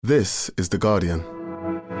This is The Guardian.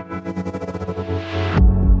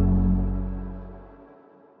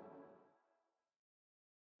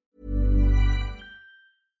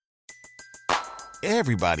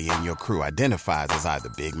 Everybody in your crew identifies as either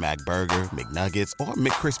Big Mac Burger, McNuggets, or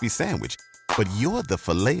McCrispy Sandwich. But you're the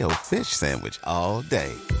Filet-O-Fish Sandwich all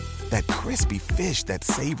day. That crispy fish, that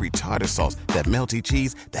savory tartar sauce, that melty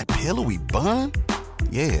cheese, that pillowy bun.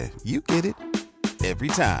 Yeah, you get it. Every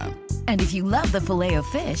time. And if you love the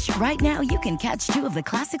Filet-O-Fish, right now you can catch two of the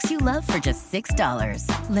classics you love for just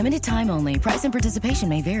 $6. Limited time only. Price and participation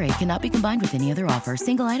may vary. Cannot be combined with any other offer.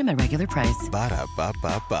 Single item at regular price.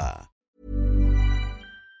 Ba-da-ba-ba-ba.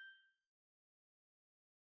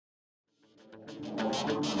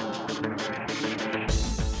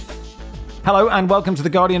 Hello and welcome to The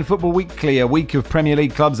Guardian Football Weekly, a week of Premier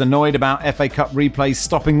League clubs annoyed about FA Cup replays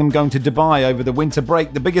stopping them going to Dubai over the winter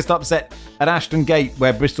break. The biggest upset at Ashton Gate,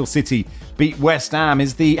 where Bristol City beat West Ham.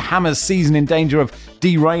 Is the Hammers' season in danger of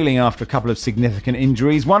derailing after a couple of significant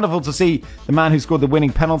injuries? Wonderful to see the man who scored the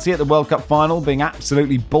winning penalty at the World Cup final being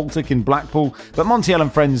absolutely Baltic in Blackpool, but Montiel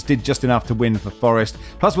and friends did just enough to win for Forest.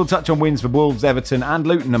 Plus we'll touch on wins for Wolves, Everton and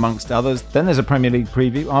Luton amongst others. Then there's a Premier League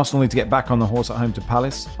preview. Arsenal need to get back on the horse at home to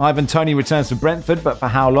Palace. Ivan Toney returns to Brentford, but for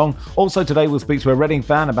how long? Also today we'll speak to a Reading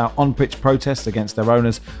fan about on-pitch protests against their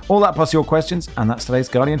owners. All that plus your questions, and that's today's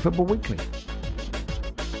Guardian Football Weekly.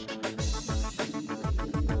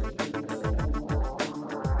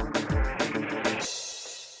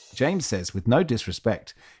 James says, with no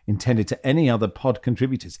disrespect intended to any other pod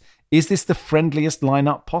contributors, is this the friendliest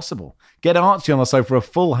lineup possible? Get Archie on the sofa for a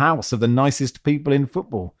full house of the nicest people in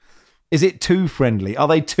football. Is it too friendly? Are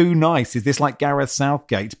they too nice? Is this like Gareth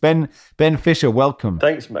Southgate? Ben Fisher, welcome.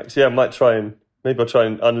 Thanks, Max. Yeah, I'll try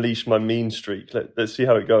and unleash my mean streak. Let's see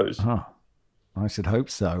how it goes. Oh, I should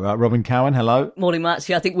hope so. Robin Cowan, hello. Morning, Max.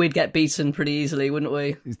 Yeah, I think we'd get beaten pretty easily, wouldn't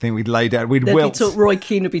we? You think we'd lay down? We'd wilt. Roy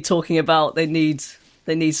Keane would be talking about they need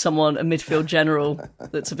someone, a midfield general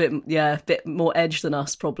that's a bit more edge than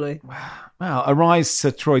us, probably. Wow, arise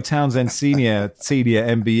Sir Troy Townsend, senior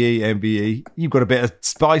MBE. You've got a bit of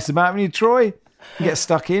spice about you, Troy. You get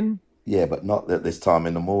stuck in. Yeah, but not at this time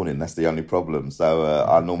in the morning. That's the only problem. So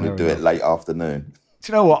I normally do it late afternoon.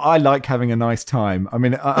 Do you know what? I like having a nice time. I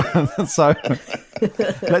mean, so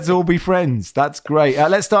let's all be friends. That's great.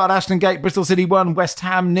 Let's start at Ashton Gate. Bristol City 1, West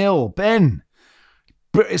Ham 0. Ben.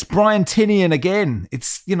 It's Brian Tinian again.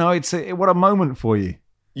 What a moment for you.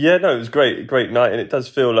 Yeah, no, it was great night, and it does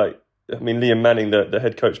feel like, Liam Manning, the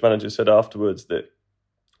head coach manager, said afterwards that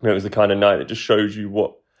it was the kind of night that just shows you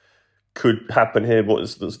what could happen here, what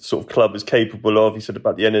the sort of club is capable of. He said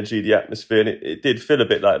about the energy, the atmosphere, and it did feel a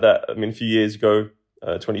bit like that. A few years ago,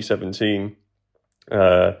 2017,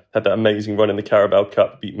 had that amazing run in the Carabao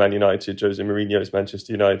Cup, beat Man United, Jose Mourinho's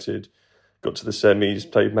Manchester United, got to the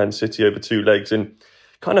semis, played Man City over two legs, and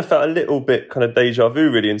kind of felt a little bit kind of deja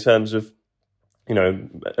vu, really, in terms of,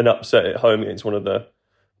 an upset at home against one of the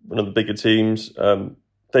bigger teams.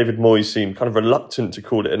 David Moyes seemed kind of reluctant to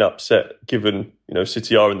call it an upset, given,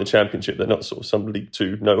 City are in the Championship. They're not sort of some League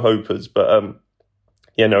Two no-hopers. But, a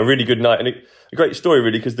really good night. And a great story,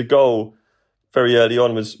 really, because the goal very early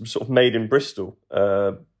on was sort of made in Bristol.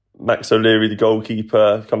 Max O'Leary, the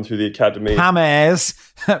goalkeeper, come through the academy. Pam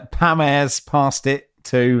Ayres passed it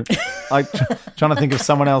to... I'm trying to think of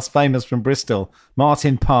someone else famous from Bristol.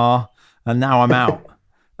 Martin Parr, and now I'm out.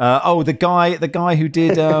 The guy who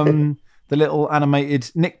did the little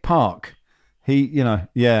animated Nick Park. He,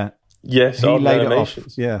 Yes, he laid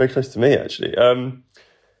animations. It off. Yeah, very close to me actually. And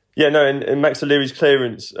Max O'Leary's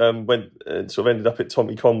clearance went sort of ended up at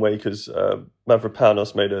Tommy Conway because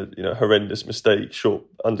Mavropanos made a horrendous mistake, short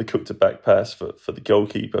undercooked a back pass for the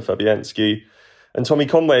goalkeeper Fabianski. And Tommy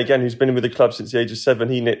Conway, again, who's been with the club since the age of 7,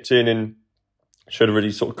 he nipped in and showed a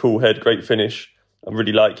really sort of cool head, great finish. I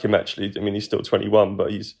really like him, actually. He's still 21,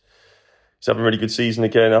 but he's having a really good season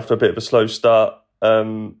again after a bit of a slow start.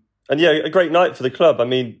 A great night for the club.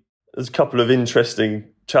 There's a couple of interesting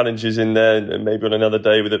challenges in there, and maybe on another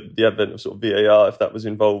day with the advent of sort of VAR, if that was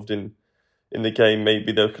involved in the game,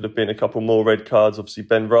 maybe there could have been a couple more red cards. Obviously,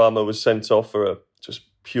 Ben Rama was sent off for a just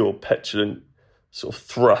pure petulant sort of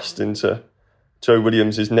thrust into Joe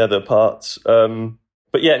Williams' nether parts. A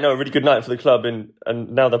really good night for the club, and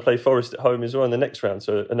now they play Forest at home as well in the next round,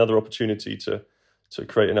 so another opportunity to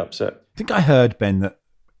create an upset. I think I heard, Ben, that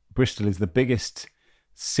Bristol is the biggest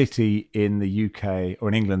city in the UK or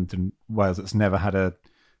in England and Wales that's never had a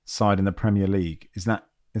side in the Premier League. Is that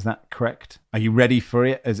correct? Are you ready for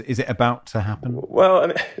it? Is it about to happen?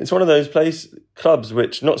 Well, it's one of those clubs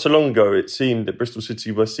which not so long ago it seemed that Bristol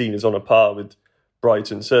City were seen as on a par with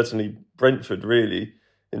Brighton, certainly Brentford, really,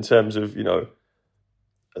 in terms of,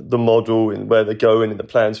 the model and where they're going and the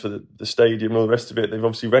plans for the stadium and all the rest of it. They've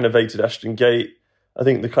obviously renovated Ashton Gate. I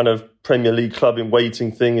think the kind of Premier League club in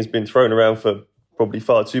waiting thing has been thrown around for probably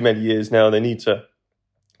far too many years now. They need to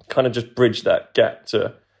kind of just bridge that gap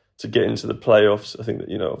to get into the playoffs. I think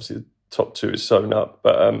that, obviously the top two is sewn up,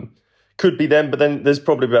 but could be them. But then there's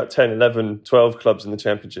probably about 10, 11, 12 clubs in the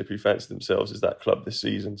Championship who fancy themselves as that club this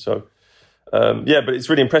season. So, but it's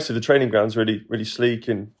really impressive. The training ground's really, really sleek,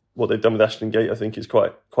 and what they've done with Ashton Gate, I think, is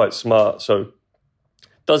quite smart. So it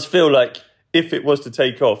does feel like if it was to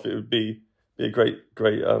take off, it would be a great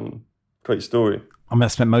story. I mean, I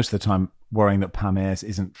spent most of the time worrying that Pam Ayres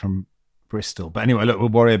isn't from Bristol. But anyway, look, we'll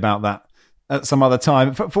worry about that at some other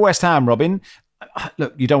time. For West Ham, Robin,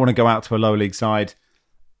 look, you don't want to go out to a lower league side.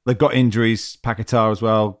 They've got injuries. Paquetá as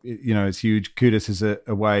well, it's huge. Kudus is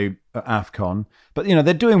away at AFCON. But,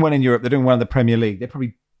 they're doing well in Europe. They're doing well in the Premier League. They're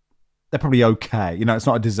probably okay. It's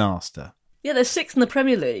not a disaster. Yeah, they're sixth in the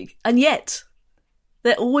Premier League. And yet,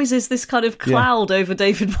 there always is this kind of cloud over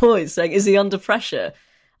David Moyes saying, is he under pressure?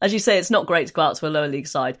 As you say, it's not great to go out to a lower league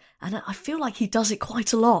side. And I feel like he does it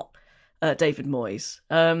quite a lot, David Moyes.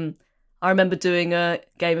 I remember doing a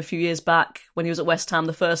game a few years back when he was at West Ham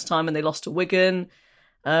the first time and they lost to Wigan.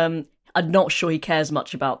 I'm not sure he cares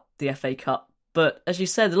much about the FA Cup. But as you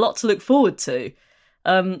said, a lot to look forward to.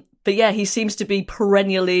 But yeah, he seems to be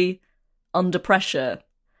perennially under pressure.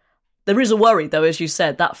 There is a worry, though, as you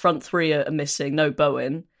said, that front three are missing. No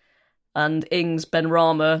Bowen. And Ings,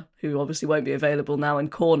 Benrahma, who obviously won't be available now,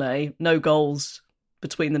 and Cornet, no goals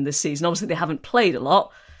between them this season. Obviously, they haven't played a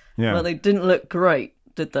lot, but they didn't look great,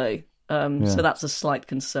 did they? So that's a slight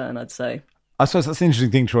concern, I'd say. I suppose that's the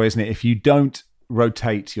interesting thing, Troy, isn't it? If you don't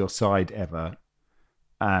rotate your side ever,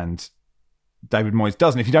 and David Moyes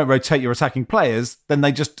doesn't, if you don't rotate your attacking players, then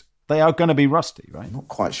they are going to be rusty, right? I'm not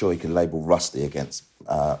quite sure he can label rusty against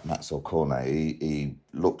Maxwell Cornet. He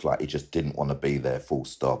looked like he just didn't want to be there, full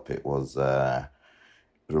stop. It was a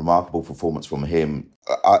remarkable performance from him.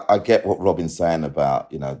 I get what Robin's saying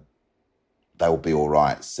about, they'll be all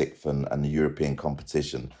right, sixth and the European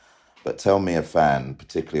competition. But tell me a fan,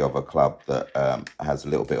 particularly of a club that has a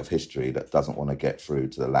little bit of history, that doesn't want to get through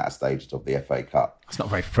to the latter stages of the FA Cup. It's not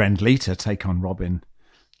very friendly to take on Robin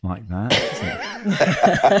like that, is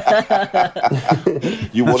it?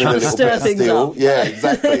 You wanted a little bit of steel. Yeah,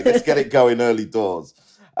 exactly. Let's get it going early doors.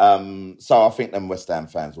 So I think them West Ham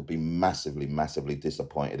fans will be massively, massively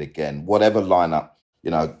disappointed again. Whatever lineup,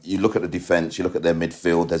 you look at the defence, you look at their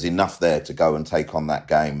midfield, there's enough there to go and take on that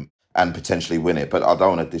game and potentially win it. But I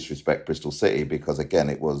don't want to disrespect Bristol City because, again,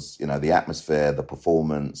 it was, the atmosphere, the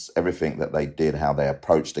performance, everything that they did, how they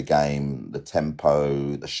approached the game, the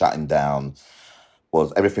tempo, the shutting down,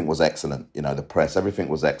 everything was excellent. The press, everything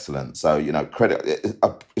was excellent. So, credit.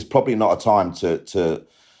 It's probably not a time to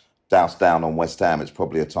douse down on West Ham. It's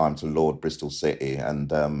probably a time to laud Bristol City.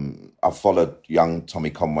 And I've followed young Tommy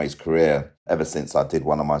Conway's career ever since I did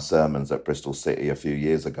one of my sermons at Bristol City a few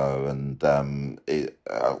years ago. And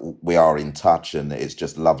we are in touch, and it's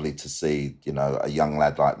just lovely to see, a young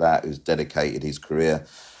lad like that who's dedicated his career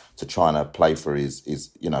to trying to play for his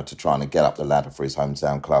to trying to get up the ladder for his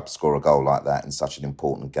hometown club, score a goal like that in such an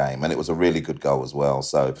important game. And it was a really good goal as well.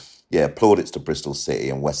 So, yeah, plaudits to Bristol City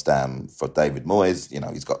and West Ham for David Moyes.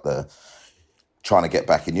 He's got trying to get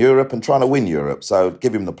back in Europe and trying to win Europe. So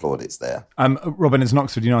give him the plaudits there. Robin, as an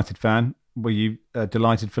Oxford United fan, were you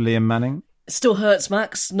delighted for Liam Manning? It still hurts,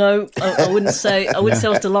 Max. No, I wouldn't say I was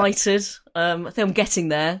delighted. I think I'm getting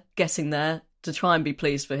there to try and be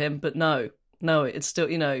pleased for him. But no, it's still,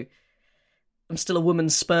 I'm still a woman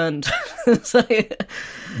spurned. So,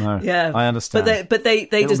 no, yeah, I understand. But they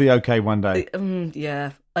it'll just be okay one day.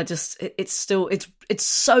 Yeah, it's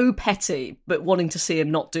so petty. But wanting to see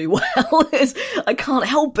him not do well I can't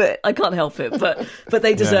help it. But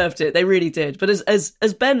they deserved it. They really did. But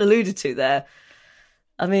as Ben alluded to there,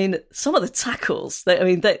 I mean, some of the tackles.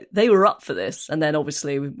 They were up for this, and then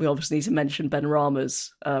obviously we obviously need to mention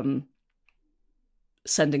Benrahma's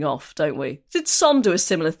sending off, don't we? Did Son do a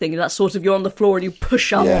similar thing? That sort of, you're on the floor and you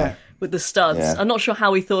push up with the studs. Yeah. I'm not sure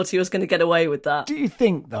how he thought he was going to get away with that. Do you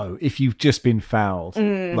think, though, if you've just been fouled,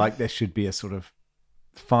 like there should be a sort of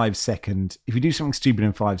 5 second, if you do something stupid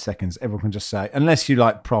in 5 seconds, everyone can just say, unless you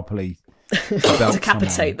properly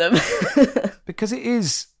decapitate them. Because it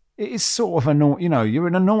is sort of annoying.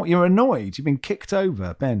 You're annoyed. You've been kicked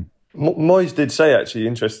over, Ben. Moyes did say, actually,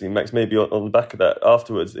 interestingly, Max, maybe on the back of that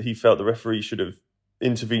afterwards, that he felt the referee should have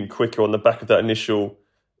intervened quicker on the back of that initial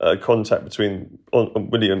contact between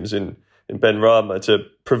Williams and Benrahma to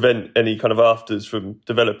prevent any kind of afters from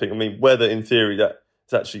developing. I mean, whether in theory that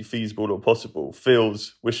is actually feasible or possible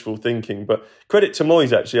feels wishful thinking. But credit to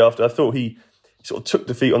Moyes, actually, after I thought he sort of took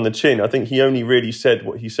defeat on the chin. I think he only really said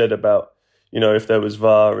what he said about, if there was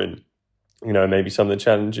VAR and, maybe some of the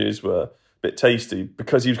challenges were a bit tasty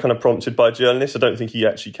because he was kind of prompted by journalists. I don't think he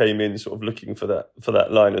actually came in sort of looking for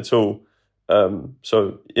that line at all.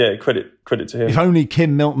 So yeah, credit to him. If only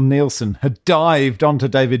Kim Milton-Nielsen had dived onto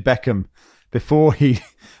David Beckham before he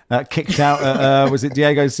kicked out, was it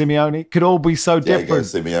Diego Simeone? Could all be so different. Diego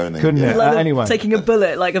Simeone. Couldn't it? Anyway. Taking a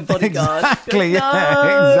bullet like a bodyguard. Exactly,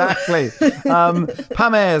 exactly.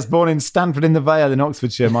 Pam Ayres, born in Stanford in the Vale in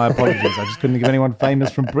Oxfordshire. My apologies. I just couldn't think of anyone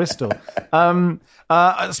famous from Bristol.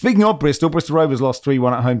 Speaking of Bristol Rovers lost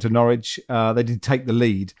 3-1 at home to Norwich. They did take the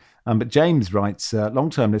lead. But James writes,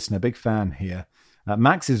 long-term listener, big fan here.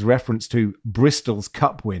 Max's reference to Bristol's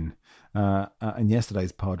cup win in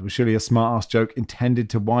yesterday's pod was surely a smart-ass joke intended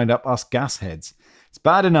to wind up us gasheads. It's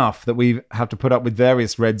bad enough that we have to put up with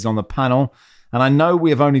various Reds on the panel, and I know we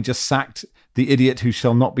have only just sacked the idiot who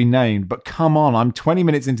shall not be named, but come on, I'm 20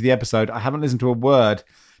 minutes into the episode, I haven't listened to a word,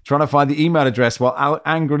 trying to find the email address while Al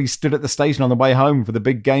angrily stood at the station on the way home for the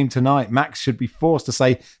big game tonight. Max should be forced to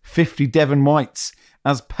say 50 Devon Whites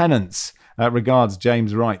as penance. Regards,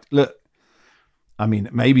 James Wright. Look, I mean,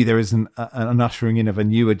 maybe there isn't an ushering in of a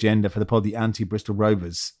new agenda for the pod, the anti-Bristol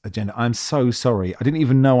Rovers agenda. I'm so sorry. I didn't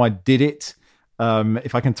even know I did it.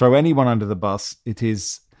 If I can throw anyone under the bus, it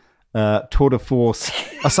is Tour de Force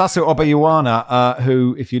Asasu Obayuwana,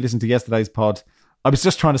 who, if you listen to yesterday's pod, I was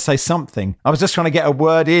just trying to say something. I was just trying to get a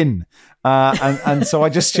word in. And so I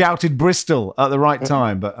just shouted Bristol at the right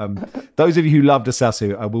time. But those of you who loved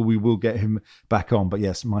Asasu, we will get him back on. But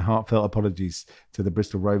yes, my heartfelt apologies to the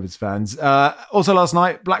Bristol Rovers fans. Also last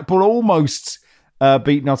night, Blackpool almost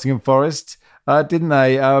beat Nottingham Forest, didn't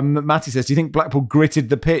they? Matty says, do you think Blackpool gritted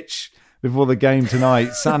the pitch before the game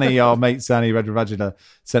tonight? Sani, our mate Sani Redravajina,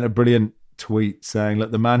 sent a brilliant tweet saying, look,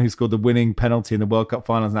 the man who scored the winning penalty in the World Cup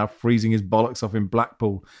final is now freezing his bollocks off in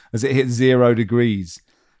Blackpool as it hits 0 degrees.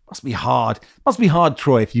 Must be hard,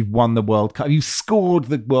 Troy, if you've won the World Cup. You've scored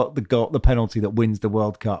the penalty that wins the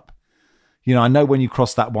World Cup. I know when you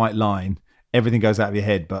cross that white line, everything goes out of your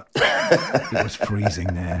head, but it was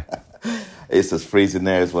freezing there. It's as freezing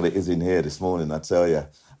there as what it is in here this morning, I tell you.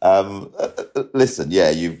 Listen, yeah,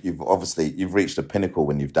 you've reached a pinnacle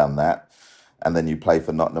when you've done that. And then you play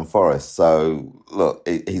for Nottingham Forest. So, look,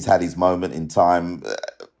 he's had his moment in time.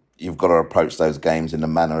 You've got to approach those games in the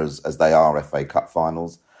manner as they are FA Cup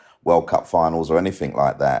finals, World Cup finals, or anything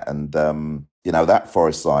like that. And, that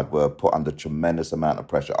Forest side were put under tremendous amount of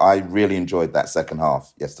pressure. I really enjoyed that second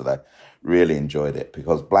half yesterday. Really enjoyed it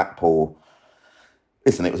because Blackpool...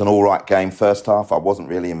 Listen, it was an all right game first half. I wasn't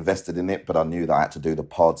really invested in it, but I knew that I had to do the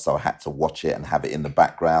pod, so I had to watch it and have it in the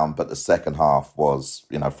background. But the second half was,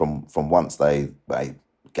 from once they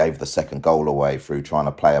gave the second goal away through trying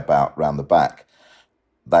to play about round the back,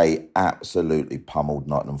 they absolutely pummeled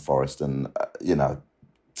Nottingham Forest. And,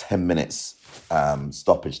 10 minutes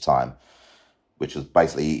stoppage time, which was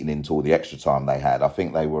basically eating into all the extra time they had. I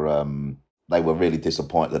think they were really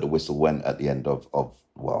disappointed that the whistle went at the end of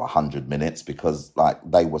 100 minutes because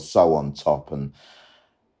they were so on top and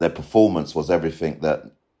their performance was everything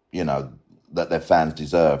that that their fans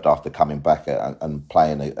deserved after coming back and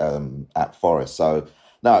playing at Forest. So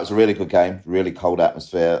no, it was a really good game, really cold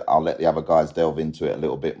atmosphere. I'll let the other guys delve into it a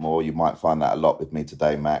little bit more. You might find that a lot with me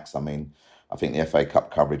today, Max. I mean, I think the FA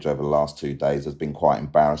Cup coverage over the last 2 days has been quite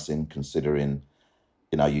embarrassing considering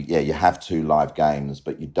you have 2 live games,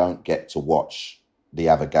 but you don't get to watch the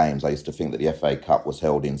other games. I used to think that the FA Cup was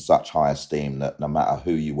held in such high esteem that no matter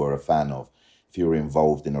who you were a fan of, if you were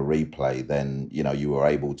involved in a replay, then, you were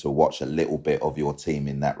able to watch a little bit of your team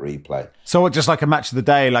in that replay. So just like a match of the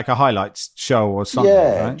day, like a highlights show or something,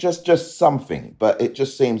 yeah, right? just something. But it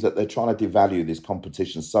just seems that they're trying to devalue this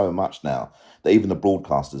competition so much now that even the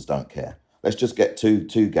broadcasters don't care. Let's just get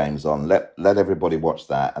two games on, let everybody watch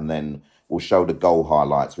that, and then we'll show the goal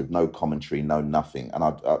highlights with no commentary, no nothing. And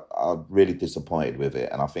I'm really disappointed with it.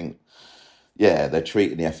 And I think, yeah, they're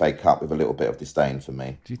treating the FA Cup with a little bit of disdain for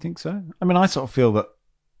me. Do you think so? I mean, I sort of feel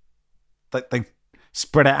that they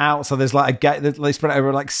spread it out. So there's like they spread it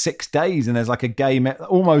over like 6 days and there's like a game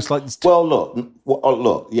almost like... Well,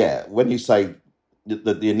 look, yeah. When you say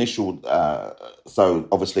the initial... so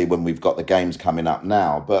obviously when we've got the games coming up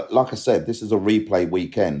now, but like I said, this is a replay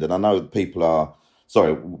weekend and I know people are...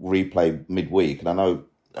 replay midweek. And I know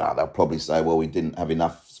they'll probably say, well, we didn't have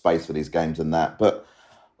enough space for these games and that. But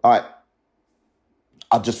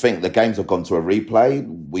I just think the games have gone to a replay.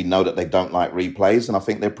 We know that they don't like replays. And I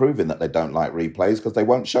think they're proving that they don't like replays because they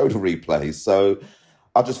won't show the replays. So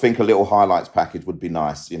I just think a little highlights package would be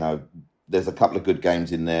nice. there's a couple of good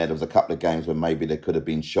games in there. There was a couple of games where maybe there could have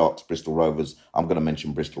been shocks. Bristol Rovers, I'm going to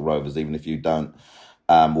mention Bristol Rovers, even if you don't.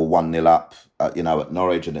 Were 1-0 up, at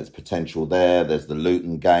Norwich, and there's potential there. There's the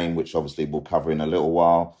Luton game, which obviously we'll cover in a little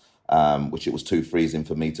while, which it was too freezing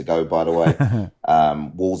for me to go, by the way.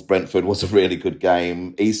 Wolves-Brentford was a really good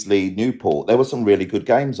game. Eastleigh-Newport, there were some really good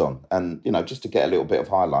games on. And, just to get a little bit of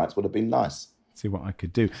highlights would have been nice. See what I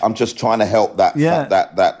could do. I'm just trying to help that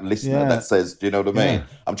listener that sasays, do you know what I mean? Yeah.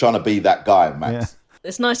 I'm trying to be that guy, Max. Yeah.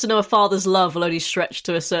 It's nice to know a father's love will only stretch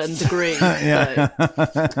to a certain degree. Yeah.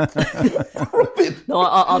 Robin. No,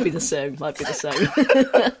 I'll be the same. I'd be the same.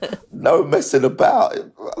 No messing about.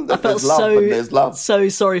 I felt There's love. so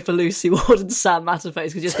sorry for Lucy Ward and Sam Matterface,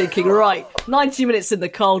 because you're thinking, right, 90 minutes in the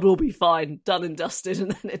cold, we'll be fine, done and dusted, and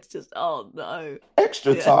then it's just, oh no.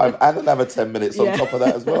 Extra time and another 10 minutes on top of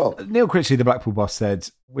that as well. Neil Critchley, the Blackpool boss, said,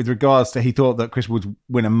 with regards to, he thought that Chris Wood's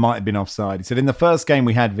winner might have been offside. He said, in the first game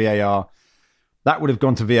we had VAR, that would have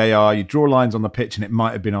gone to VAR. You draw lines on the pitch and it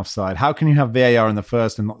might have been offside. How can you have VAR in the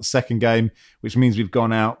first and not the second game, which means we've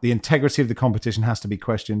gone out? The integrity of the competition has to be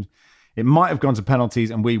questioned. It might have gone to penalties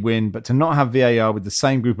and we win, but to not have VAR with the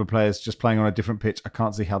same group of players just playing on a different pitch, I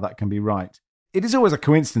can't see how that can be right. It is always a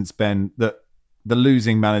coincidence, Ben, that the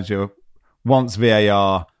losing manager wants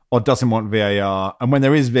VAR or doesn't want VAR. And when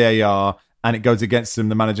there is VAR and it goes against them,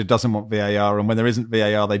 the manager doesn't want VAR. And when there isn't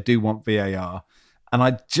VAR, they do want VAR. And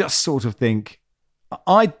I just sort of think,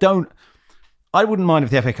 I wouldn't mind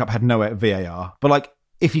if the FA Cup had no VAR, but like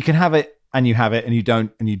if you can have it and you have it and you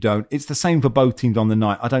don't, it's the same for both teams on the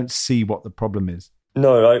night. I don't see what the problem is.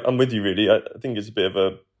 No, I'm with you really. I think it's a bit of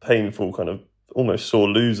a painful kind of almost sore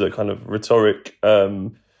loser kind of rhetoric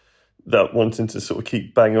that wanting to sort of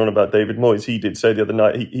keep banging on about David Moyes. He did say the other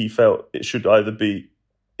night he felt it should either be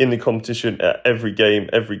in the competition at every game,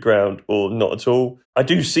 every ground, or not at all. I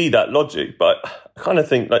do see that logic, but I kind of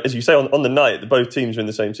think, like as you say, on the night, both teams are in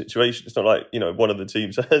the same situation. It's not like one of the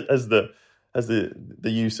teams has the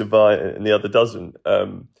use of VAR and the other doesn't.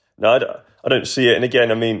 No, I don't see it. And again,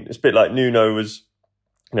 I mean, it's a bit like Nuno was,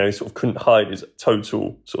 he sort of couldn't hide his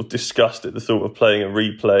total sort of disgust at the thought of playing a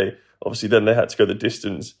replay. Obviously, then they had to go the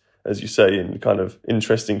distance, as you say, in kind of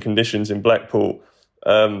interesting conditions in Blackpool.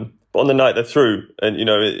 But on the night they're through, and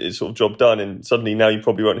it's sort of job done. And suddenly now you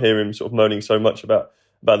probably won't hear him sort of moaning so much about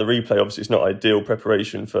the replay. Obviously, it's not ideal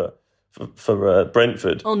preparation for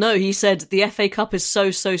Brentford. Oh no, he said the FA Cup is so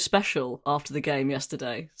special after the game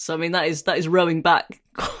yesterday. So I mean that is rowing back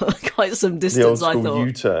quite some distance. The old school I thought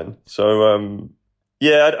U-turn. So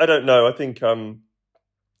I don't know. I think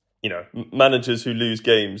managers who lose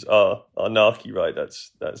games are narky, right?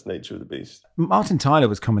 That's nature of the beast. Martin Tyler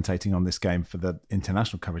was commentating on this game for the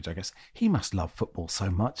international coverage, I guess. He must love football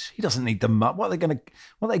so much. He doesn't need the what are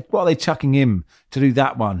they chucking him to do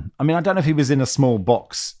that one? I mean, I don't know if he was in a small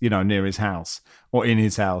box, near his house or in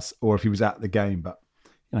his house, or if he was at the game, but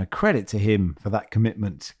credit to him for that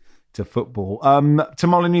commitment to football. To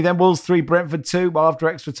Molineux then, Wolves 3, Brentford 2 after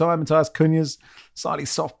extra time. Matthias Cunha's slightly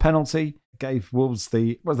soft penalty gave Wolves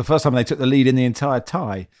the first time they took the lead in the entire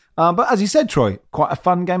tie. But as you said, Troy, quite a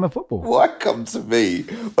fun game of football. Why come to me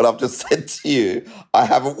when I've just said to you, I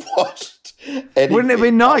haven't watched anything. Wouldn't it be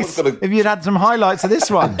nice if you'd had some highlights of this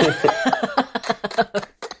one? The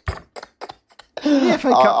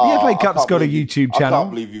FA Cup's got a YouTube channel. I can't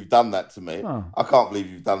believe you've done that to me. Oh. I can't believe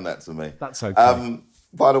you've done that to me. That's okay.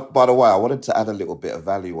 By the way, I wanted to add a little bit of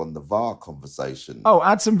value on the VAR conversation. Oh,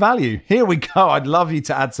 add some value. Here we go. I'd love you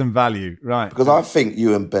to add some value. Right. Because I think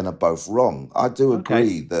you and Ben are both wrong. I do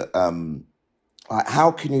agree that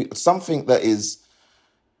how can you... Something that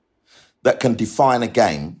can define a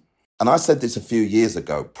game, and I said this a few years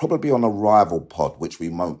ago, probably on a rival pod, which we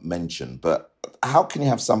won't mention, but how can you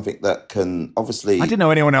have something that can obviously... I didn't know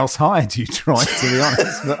anyone else hired you, Troy, to be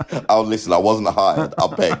honest. But... Oh, listen, I wasn't hired. I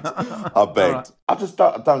begged. Right. I just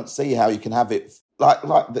don't see how you can have it like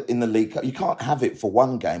in the League Cup. You can't have it for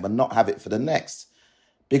one game and not have it for the next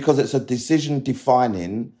because it's a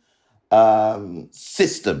decision-defining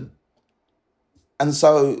system. And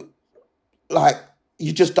so,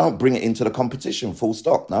 you just don't bring it into the competition, full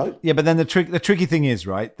stop, no? Yeah, but then the tricky thing is,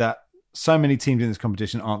 right, that so many teams in this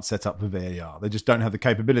competition aren't set up for VAR. They just don't have the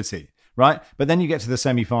capability, right? But then you get to the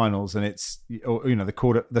semi-finals and it's,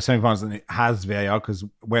 the semi-finals and it has VAR because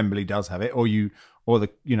Wembley does have it, or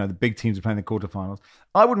the big teams are playing the quarterfinals.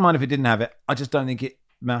 I wouldn't mind if it didn't have it. I just don't think it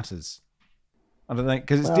matters. I don't think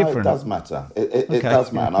because it's different. It does matter. It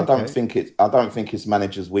does matter. And I don't think it's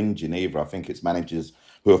managers whinging either. I think it's managers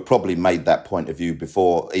who have probably made that point of view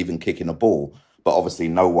before even kicking a ball. But obviously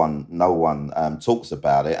no one talks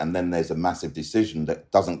about it. And then there's a massive decision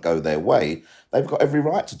that doesn't go their way. They've got every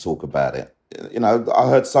right to talk about it. I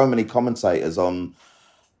heard so many commentators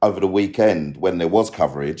over the weekend when there was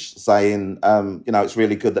coverage saying, it's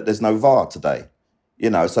really good that there's no VAR today.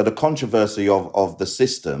 So the controversy of the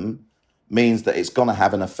system means that it's going to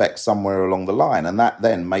have an effect somewhere along the line. And that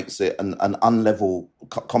then makes it an unlevel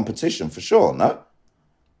competition for sure, no?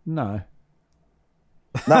 No.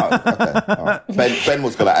 No, okay. All right. Ben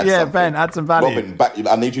was going to add something. Yeah, Ben, add some value. Robin,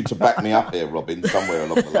 I need you to back me up here, Robin, somewhere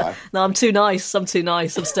along the line. No, I'm too nice. I'm staying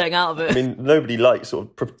out of it. I mean, nobody likes sort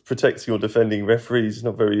of protecting or defending referees. It's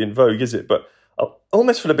not very in vogue, is it? But I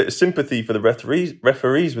almost feel a bit of sympathy for the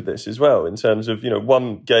referees with this as well, in terms of,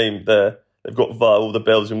 one game there, they've got VAR, all the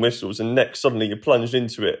bells and whistles, and next suddenly you're plunged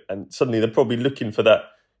into it, and suddenly they're probably looking for that,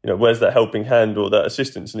 where's that helping hand or that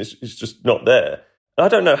assistance, and it's just not there. And I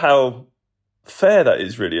don't know how fair that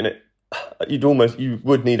is really, and you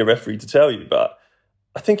would need a referee to tell you, but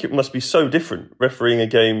I think it must be so different refereeing a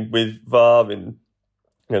game with VAR and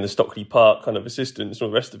the Stockley Park kind of assistance and all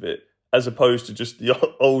the rest of it, as opposed to just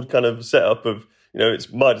the old kind of setup of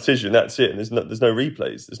it's my decision, that's it, and there's no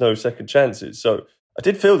replays, there's no second chances. So I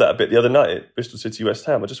did feel that a bit the other night at Bristol City West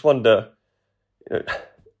Ham. I just wonder,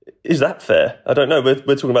 is that fair? I don't know. We're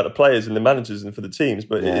talking about the players and the managers and for the teams,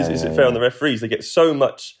 but is it fair on the referees? They get so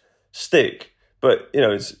much stick, but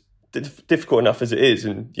it's difficult enough as it is,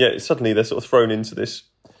 and suddenly they're sort of thrown into this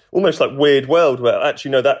almost like weird world where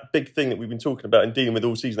actually that big thing that we've been talking about and dealing with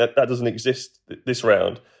all season, that doesn't exist this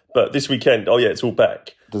round, but this weekend, it's all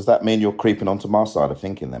back. Does that mean you're creeping onto my side of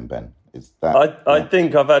thinking then, Ben? Is that? I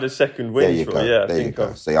think I've had a second win. There you go. Yeah, there you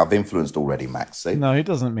go. See, I've influenced already, Max. See? No, he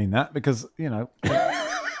doesn't mean that, because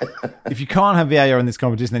if you can't have VAR in this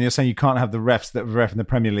competition, then you're saying you can't have the refs that ref in the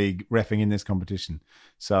Premier League reffing in this competition.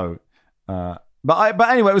 So, but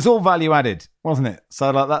anyway, it was all value added, wasn't it?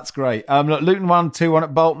 So that's great. Look, Luton won 2-1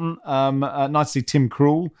 at Bolton. Nice to see Tim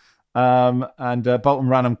Krul. And Bolton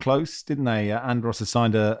ran them close, didn't they? Andros has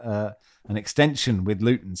signed an extension with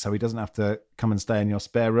Luton, so he doesn't have to come and stay in your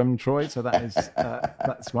spare room, Troy. So that is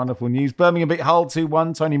that's wonderful news. Birmingham beat Hull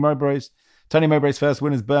 2-1. Tony Mowbray's first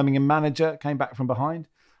win as Birmingham manager came back from behind.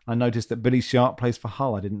 I noticed that Billy Sharp plays for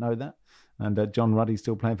Hull. I didn't know that. And John Ruddy's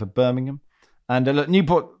still playing for Birmingham. And look,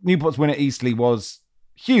 Newport's win at Eastleigh was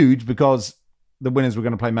huge because the winners were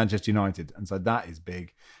going to play Manchester United, and so that is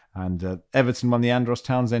big. And Everton won the Andros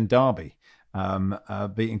Townsend derby,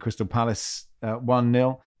 beating Crystal Palace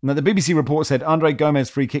 1-0. Now, the BBC report said Andre Gomez's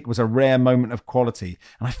free kick was a rare moment of quality.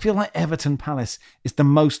 And I feel like Everton Palace is the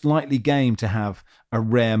most likely game to have a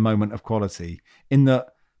rare moment of quality, in that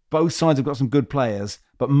both sides have got some good players,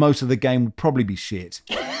 but most of the game will probably be shit.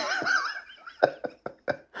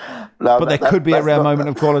 No, but there could be a rare moment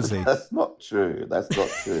of quality. That's not true.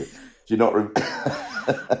 Do you not remember?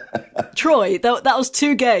 Troy, that was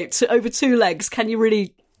 2 games over 2 legs. Can you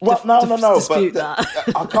really dispute that?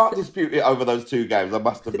 I can't dispute it over those 2 games, I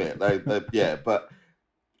must admit. But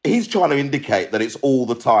he's trying to indicate that it's all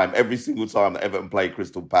the time, every single time that Everton play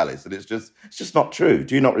Crystal Palace, and it's just not true.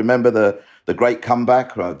 Do you not remember the great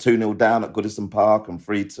comeback, 2-0 down at Goodison Park and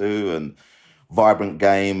 3-2 and vibrant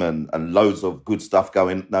game and loads of good stuff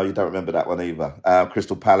going? No, you don't remember that one either.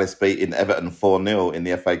 Crystal Palace beating Everton 4-0 in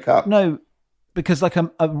the FA Cup. No, because like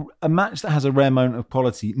a match that has a rare moment of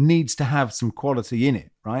quality needs to have some quality in it,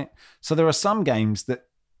 right? So there are some games that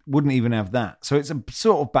wouldn't even have that. So it's a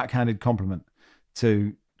sort of backhanded compliment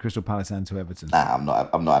to Crystal Palace and to Everton. Nah,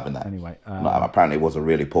 I'm not having that. Anyway. Apparently it was a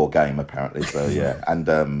really poor game, apparently. So, yeah.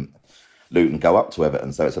 And Luton go up to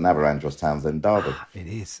Everton, so it's another Andros Townsend derby. It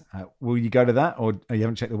is. Will you go to that, or you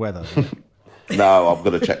haven't checked the weather? No, I'm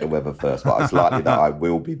going to check the weather first, but it's likely that I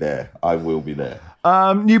will be there.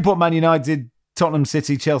 Newport Man United, Tottenham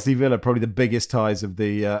City, Chelsea Villa, probably the biggest ties of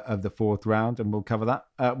the fourth round, and we'll cover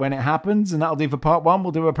that when it happens, and that'll do for part 1.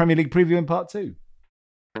 We'll do a Premier League preview in part 2.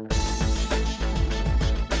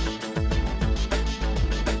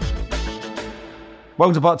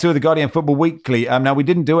 Welcome to part 2 of the Guardian Football Weekly. Now, we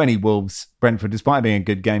didn't do any Wolves-Brentford, despite it being a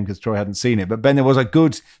good game because Troy hadn't seen it. But Ben, there was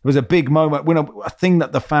a big moment, a thing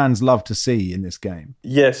that the fans love to see in this game.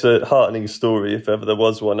 Yes, a heartening story, if ever there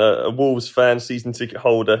was one. A Wolves fan, season ticket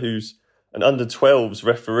holder, who's an under-12s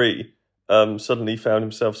referee, suddenly found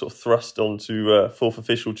himself sort of thrust onto fourth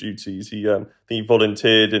official duties. He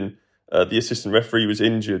volunteered, and the assistant referee was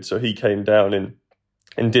injured, so he came down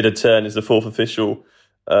and did a turn as the fourth official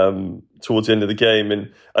towards the end of the game.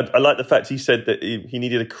 And I like the fact he said that he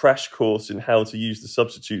needed a crash course in how to use the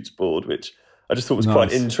substitutes board, which I just thought was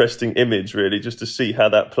quite an interesting image, really, just to see how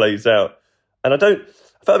that plays out. And I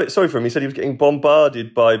felt a bit sorry for him. He said he was getting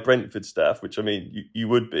bombarded by Brentford staff, which, I mean, you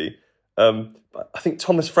would be. But I think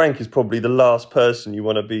Thomas Frank is probably the last person you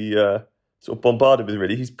want to be sort of bombarded with,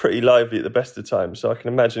 really. He's pretty lively at the best of times, so I can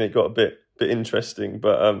imagine it got a bit bit interesting.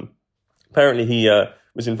 But apparently he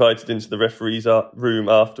was invited into the referee's room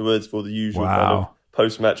afterwards for the usual kind of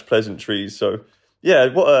post-match pleasantries. So, yeah,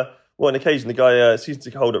 what an occasion. The guy, season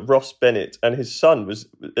ticket holder Ross Bennett, and his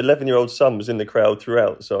 11-year-old son was in the crowd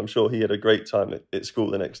throughout. So I'm sure he had a great time at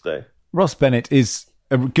school the next day. Ross Bennett is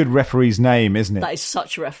a good referee's name, isn't it? That is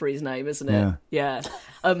such a referee's name, isn't it? Yeah.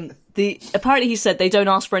 Apparently he said they don't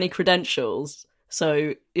ask for any credentials.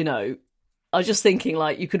 So, I was just thinking,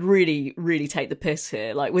 like, you could really, really take the piss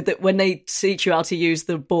here. Like, when they teach you how to use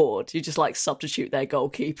the board, you just, like, substitute their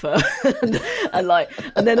goalkeeper.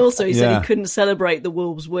 and then also he said he couldn't celebrate the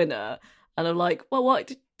Wolves winner. And I'm like, well,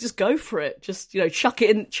 what? Just go for it. Just, chuck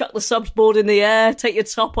the subs board in the air, take your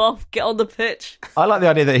top off, get on the pitch. I like the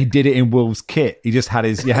idea that he did it in Wolves kit. He just had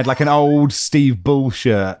had like an old Steve Bull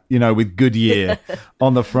shirt, with Goodyear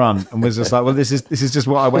on the front, and was just like, well, this is just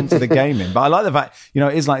what I went to the game in. But I like the fact,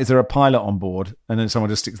 it's like, is there a pilot on board? And then someone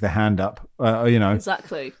just sticks their hand up,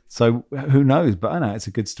 Exactly. So who knows? But I know it's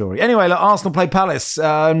a good story. Anyway, look, Arsenal play Palace.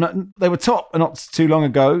 They were top not too long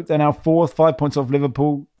ago. They're now fourth, 5 points off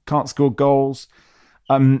Liverpool. Can't score goals.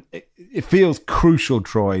 It feels crucial,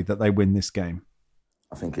 Troy, that they win this game.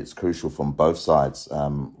 I think it's crucial from both sides.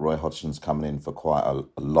 Roy Hodgson's coming in for quite a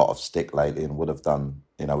lot of stick lately, and would have done,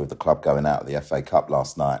 with the club going out of the FA Cup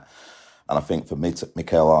last night. And I think for Mikel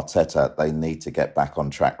Arteta, they need to get back on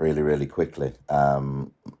track really, really quickly.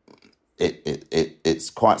 It's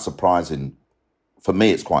quite surprising. For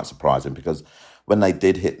me, it's quite surprising because when they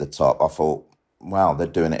did hit the top, I thought, wow, they're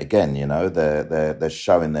doing it again. They're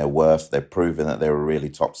showing their worth. They're proving that they're a really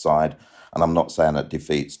top side. And I'm not saying that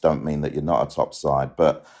defeats don't mean that you're not a top side,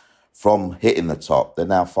 but from hitting the top, they're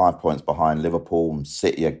now 5 points behind Liverpool, and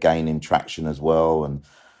City are gaining traction as well. And,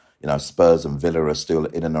 Spurs and Villa are still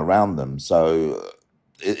in and around them. So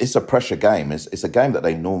it's a pressure game. It's a game that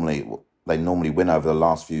they normally win over the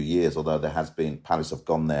last few years, although there has been, Palace have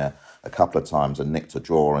gone there a couple of times and nicked a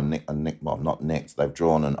draw not nicked, they've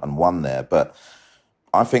drawn and won there. But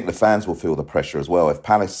I think the fans will feel the pressure as well. If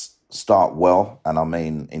Palace start well, and I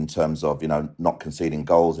mean in terms of, not conceding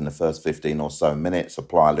goals in the first 15 or so minutes,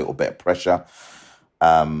 apply a little bit of pressure,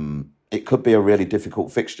 it could be a really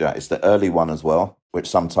difficult fixture. It's the early one as well, which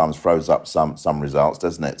sometimes throws up some results,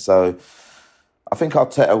 doesn't it? So I think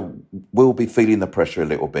Arteta will be feeling the pressure a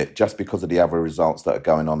little bit just because of the other results that are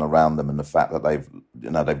going on around them and the fact that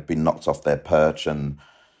they've been knocked off their perch and,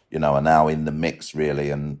 are now in the mix really.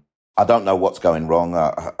 And I don't know what's going wrong.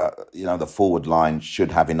 The forward line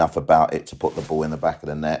should have enough about it to put the ball in the back of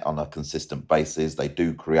the net on a consistent basis. They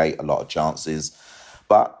do create a lot of chances,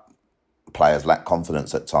 but players lack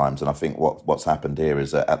confidence at times. And I think what's happened here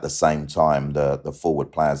is that at the same time, the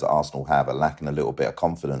forward players that Arsenal have are lacking a little bit of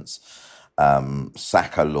confidence.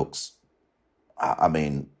 Saka looks,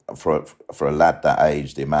 for a lad that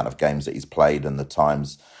age, the amount of games that he's played and the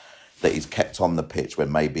times that he's kept on the pitch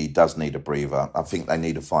when maybe he does need a breather, I think they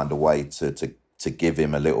need to find a way to give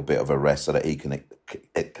him a little bit of a rest so that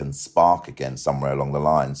it can spark again somewhere along the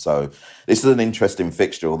line. So this is an interesting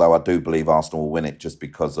fixture, although I do believe Arsenal will win it just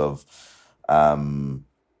because of, I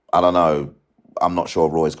don't know, I'm not sure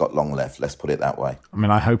Roy's got long left, let's put it that way.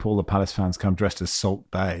 I hope all the Palace fans come dressed as Salt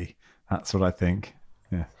Bae. That's what I think.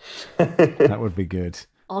 Yeah, that would be good.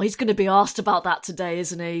 Oh, he's going to be asked about that today,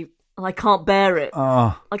 isn't he? I can't bear it.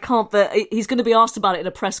 I can't bear. He's going to be asked about it in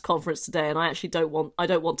a press conference today, and I actually don't want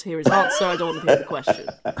to hear his answer. I don't want to hear the question.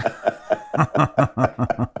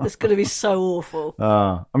 It's going to be so awful.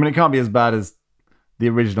 It can't be as bad as the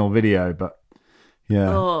original video, but yeah.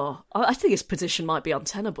 Oh, I think his position might be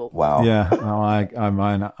untenable. Wow. Yeah.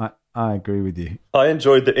 I agree with you. I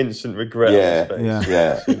enjoyed the instant regret.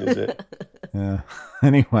 Yeah. Yeah.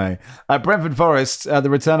 Anyway, Brentford Forest, the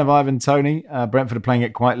return of Ivan Toney. Brentford are playing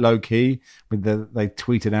it quite low key. They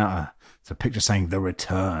tweeted out a picture saying the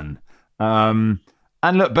return. And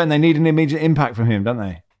look, Ben, they need an immediate impact from him, don't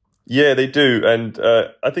they? Yeah, they do. And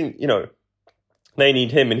I think they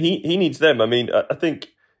need him, and he needs them. I think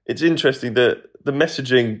it's interesting that the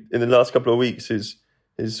messaging in the last couple of weeks has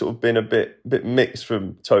sort of been a bit mixed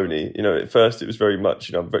from Toney. At first it was very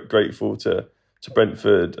much, I'm very grateful to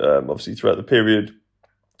Brentford, obviously throughout the period,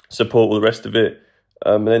 support all the rest of it.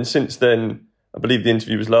 And then since then, I believe the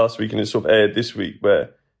interview was last week and it's sort of aired this week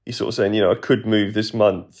where he's sort of saying, I could move this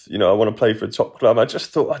month. I want to play for a top club. I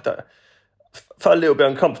just thought, I felt a little bit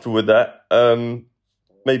uncomfortable with that.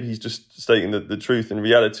 Maybe he's just stating the truth in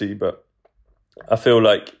reality, but I feel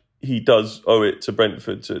like he does owe it to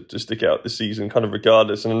Brentford to stick out this season, kind of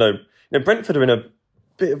regardless. And I know Brentford are in a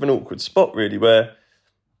bit of an awkward spot, really, where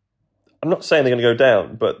I'm not saying they're going to go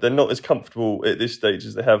down, but they're not as comfortable at this stage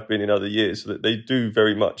as they have been in other years. So that they do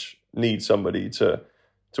very much need somebody to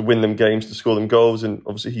to win them games, to score them goals, and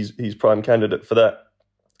obviously he's prime candidate for that.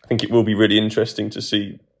 I think it will be really interesting to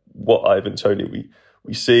see what Ivan Toney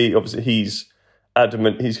we see. Obviously, he's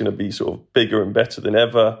adamant he's going to be sort of bigger and better than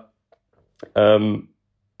ever. And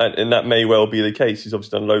that may well be the case. He's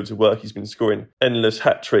obviously done loads of work. He's been scoring endless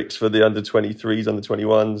hat tricks for the under-23s,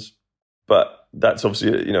 under-21s. But that's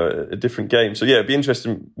obviously a different game. So yeah, it'd be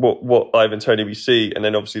interesting what Ivan Toney we see, and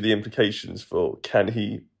then obviously the implications for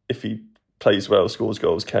if he plays well, scores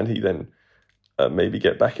goals, can he then maybe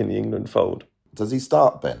get back in the England fold? Does he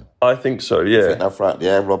start, Ben? I think so, yeah.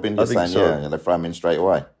 Robin, you're saying so. They throw him in straight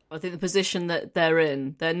away. I think the position that they're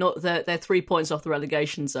in, they're 3 points off the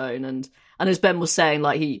relegation zone, and as Ben was saying,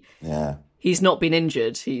 like he's not been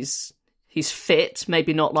injured. He's fit,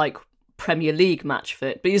 maybe not like Premier League match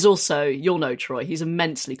fit, but he's also, you'll know, Troy, he's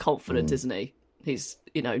immensely confident, isn't he? He's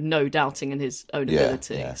no doubting in his own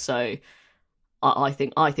ability. Yeah. So I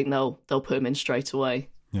think they'll put him in straight away.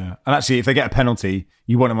 Yeah, and actually, if they get a penalty,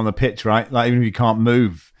 you want him on the pitch, right? Like, even if you can't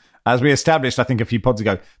move. As we established, I think a few pods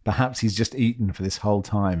ago, perhaps he's just eaten for this whole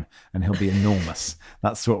time and he'll be enormous.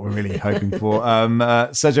 That's what we're really hoping for.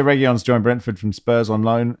 Sergio Reguilón's joined Brentford from Spurs on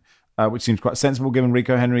loan, which seems quite sensible given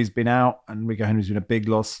Rico Henry's been out, and Rico Henry's been a big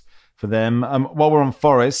loss for them. While we're on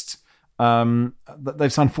Forest,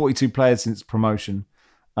 they've signed 42 players since promotion.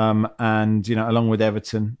 And, along with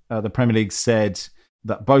Everton, the Premier League said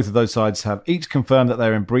that both of those sides have each confirmed that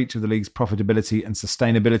they're in breach of the league's profitability and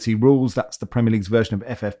sustainability rules. That's the Premier League's version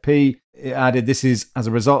of FFP. It added this is as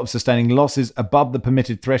a result of sustaining losses above the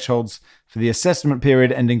permitted thresholds for the assessment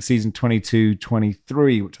period ending season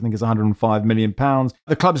 22-23, which I think is £105 million.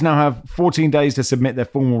 The clubs now have 14 days to submit their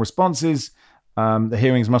formal responses. The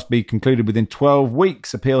hearings must be concluded within 12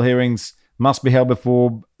 weeks. Appeal hearings must be held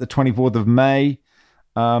before the 24th of May,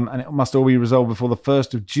 and it must all be resolved before the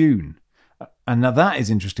 1st of June. And now that is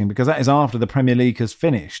interesting because that is after the Premier League has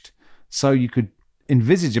finished. So you could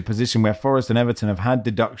envisage a position where Forest and Everton have had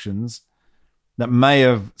deductions that may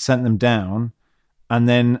have sent them down, and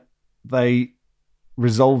then they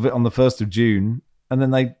resolve it on the 1st of June, and then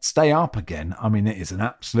they stay up again. I mean, it's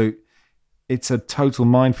a total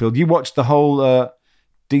minefield. You watched the whole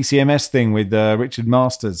DCMS thing with Richard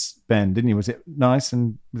Masters, Ben, didn't you? Was it nice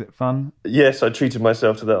and was it fun? Yes, I treated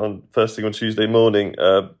myself to that first thing on Tuesday morning.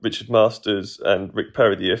 Richard Masters and Rick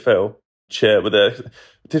Perry, the EFL chair, were there.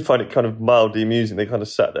 I did find it kind of mildly amusing. They kind of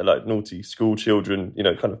sat there like naughty school children,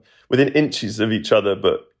 kind of within inches of each other,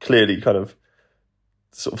 but clearly kind of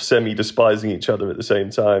sort of semi-despising each other at the same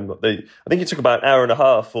time. I think it took about an hour and a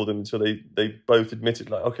half for them until they both admitted,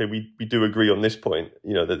 like, okay, we do agree on this point.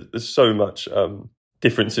 There's so much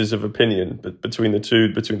differences of opinion between the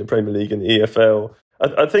two, between the Premier League and the EFL.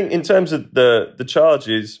 I think in terms of the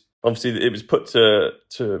charges, obviously it was put to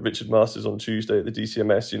Richard Masters on Tuesday at the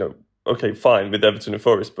DCMS, okay, fine with Everton and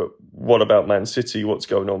Forest, but what about Man City? What's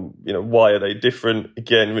going on? Why are they different?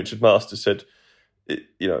 Again, Richard Masters said,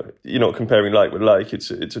 you're not comparing like with like. It's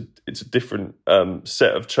a different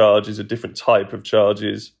set of charges, a different type of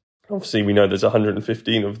charges. Obviously, we know there's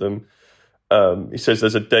 115 of them. He says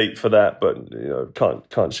there's a date for that, but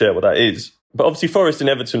can't share what that is. But obviously, Forest and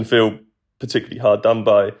Everton feel particularly hard done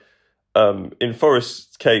by. In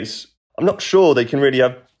Forest's case, I'm not sure they can really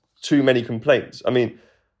have too many complaints. I mean,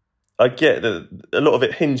 I get that a lot of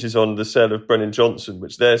it hinges on the sale of Brennan Johnson,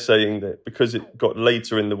 which they're saying that because it got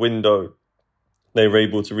later in the window, they were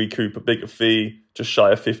able to recoup a bigger fee, just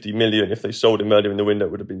shy of 50 million. If they sold him earlier in the window,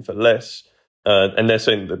 it would have been for less. And they're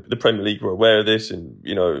saying that the Premier League were aware of this, and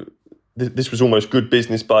this was almost good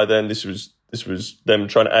business by them. This was them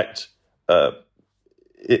trying to act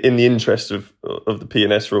in the interest of the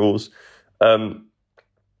P&S rules.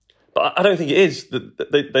 But I don't think it is.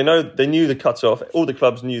 They knew the cut-off. All the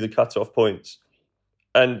clubs knew the cut-off points.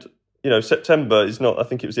 And, September is not, I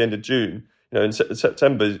think it was the end of June. And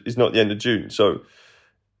September is not the end of June. So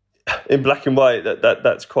in black and white,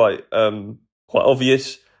 that's quite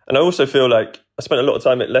obvious. And I also feel like I spent a lot of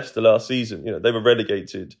time at Leicester last season. They were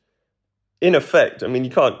relegated. In effect, I mean, you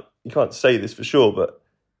can't say this for sure, but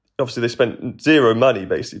obviously they spent zero money,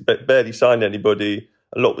 basically, barely signed anybody.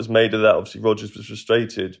 A lot was made of that. Obviously, Rodgers was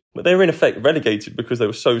frustrated. But they were in effect relegated because they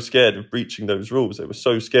were so scared of breaching those rules. They were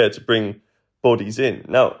so scared to bring bodies in.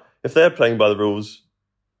 Now, if they're playing by the rules,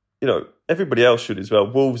 everybody else should as well.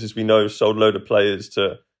 Wolves, as we know, sold a load of players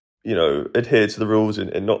to, adhere to the rules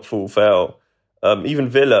and not fall foul. Even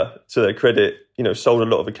Villa, to their credit, sold a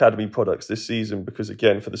lot of academy products this season because,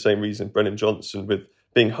 again, for the same reason, Brennan Johnson, with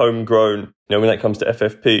being homegrown, when that comes to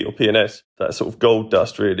FFP or PNS, that's sort of gold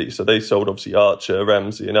dust, really. So they sold, obviously, Archer,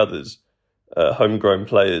 Ramsey and others, homegrown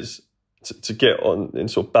players, to get on and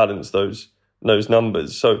sort of balance those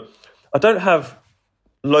numbers. So I don't have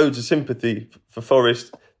loads of sympathy for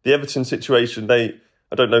Forest. The Everton situation,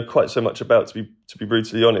 I don't know quite so much about, to be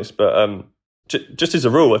brutally honest, but just as a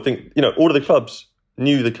rule, I think, all of the clubs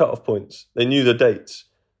knew the cut-off points. They knew the dates.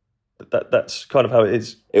 That's kind of how it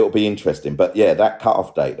is. It will be interesting. But yeah, that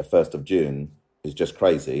cut-off date, the 1st of June, is just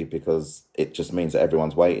crazy because it just means that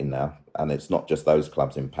everyone's waiting now. And it's not just those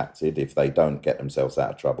clubs impacted. If they don't get themselves out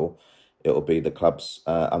of trouble, it will be the clubs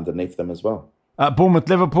underneath them as well. Bournemouth,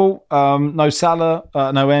 Liverpool, no Salah,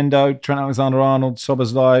 no Endo, Trent Alexander-Arnold,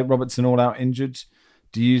 Szoboszlai, Robertson all out injured.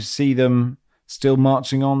 Do you see them still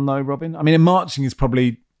marching on though, Robin? I mean, marching is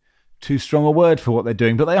probably too strong a word for what they're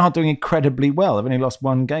doing, but they are doing incredibly well. They've only lost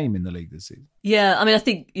one game in the league this season. Yeah, I mean, I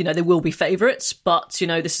think, they will be favourites, but,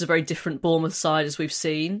 this is a very different Bournemouth side as we've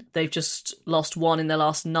seen. They've just lost one in their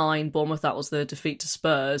last 9. Bournemouth, that was the defeat to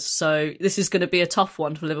Spurs. So this is going to be a tough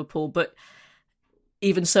one for Liverpool, but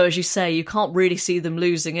even so, as you say, you can't really see them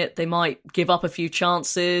losing it. They might give up a few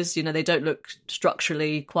chances. They don't look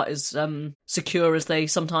structurally quite as secure as they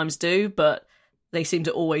sometimes do, but they seem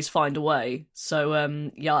to always find a way. So,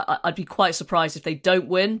 I'd be quite surprised if they don't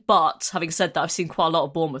win. But having said that, I've seen quite a lot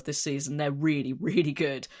of Bournemouth this season. They're really, really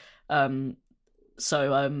good.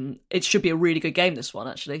 So it should be a really good game, this one,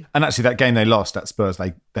 actually. And actually, that game they lost at Spurs,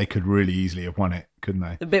 they could really easily have won it, couldn't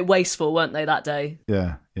they? A bit wasteful, weren't they, that day?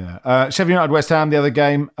 Yeah. Sheffield United, West Ham, the other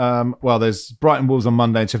game. There's Brighton Wolves on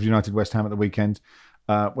Monday and Sheffield United, West Ham at the weekend.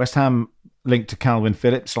 West Ham linked to Calvin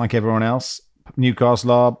Phillips, like everyone else.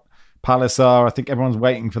 Newcastle are. Palace are. I think everyone's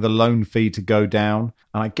waiting for the loan fee to go down.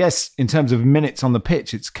 And I guess in terms of minutes on the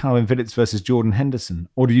pitch, it's Calvin Phillips versus Jordan Henderson.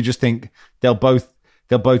 Or do you just think they'll both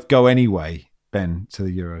go anyway, Ben, to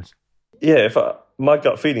the Euros? Yeah, my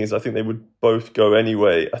gut feeling is I think they would both go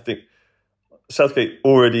anyway. I think Southgate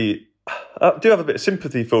already... I do have a bit of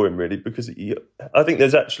sympathy for him, really, because I think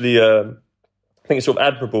there's actually... I think it's sort of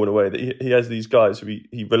admirable in a way that he has these guys who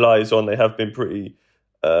he relies on. They have been pretty,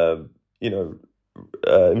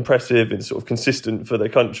 impressive and sort of consistent for their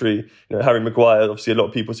country. Harry Maguire, obviously a lot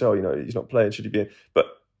of people say, he's not playing, should he be in? But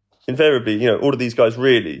invariably, all of these guys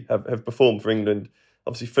really have performed for England.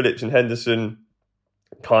 Obviously Phillips and Henderson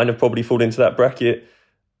kind of probably fall into that bracket.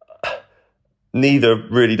 Neither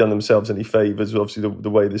have really done themselves any favours. Obviously the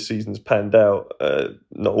way this season's panned out,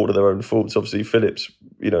 not all of their own faults. Obviously Phillips,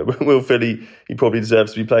 Will Philly, he probably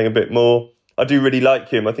deserves to be playing a bit more. I do really like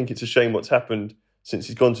him. I think it's a shame what's happened since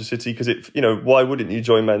he's gone to City, because why wouldn't you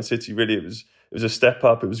join Man City? Really, it was a step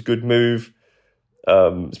up. It was a good move,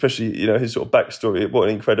 especially his sort of backstory. What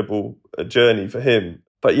an incredible journey for him.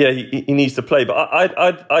 But yeah, he needs to play. But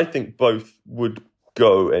I think both would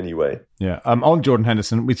go anyway. Yeah. On Jordan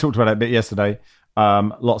Henderson, we talked about it a bit yesterday.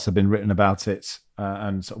 Lots have been written about it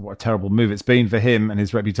and sort of what a terrible move it's been for him and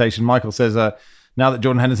his reputation. Michael says, now that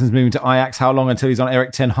Jordan Henderson's moving to Ajax, how long until he's on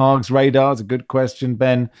Erik ten Hag's radar? It's a good question,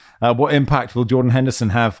 Ben. What impact will Jordan Henderson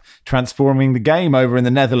have transforming the game over in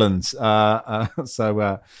the Netherlands?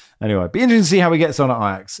 Anyway, be interesting to see how he gets on at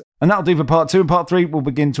Ajax. And that'll do for part 2. In part 3, we'll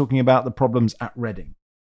begin talking about the problems at Reading.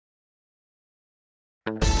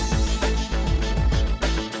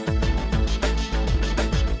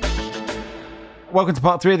 Welcome to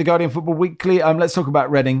part 3 of the Guardian Football Weekly. Let's talk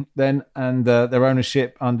about Reading then and their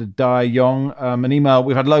ownership under Dai Yong. An email,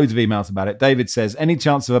 we've had loads of emails about it. David says, any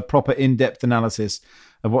chance of a proper in-depth analysis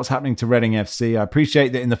of what's happening to Reading FC? I appreciate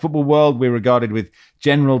that in the football world we're regarded with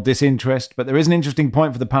general disinterest, but there is an interesting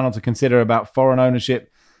point for the panel to consider about foreign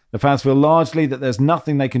ownership. The fans feel largely that there's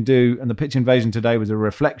nothing they can do, and the pitch invasion today was a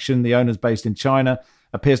reflection. The owners based in China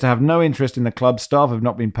appears to have no interest in the club. Staff have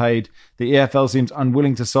not been paid. The EFL seems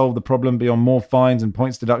unwilling to solve the problem beyond more fines and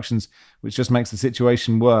points deductions, which just makes the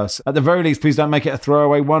situation worse. At the very least, please don't make it a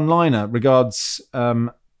throwaway one-liner. Regards,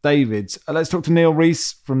 David. Let's talk to Neil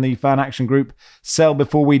Rees from the fan action group Sell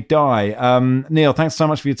Before We Die. Neil, thanks so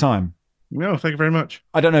much for your time. No, thank you very much.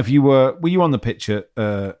 I don't know if you were you on the pitch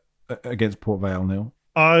against Port Vale, Neil?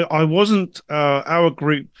 I wasn't. Our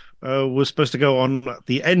group was supposed to go on at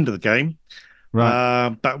the end of the game.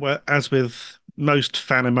 Right. But as with most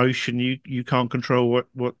fan emotion, you can't control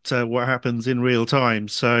what happens in real time.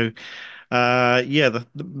 So, the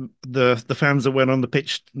fans that went on the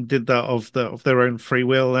pitch did that of their own free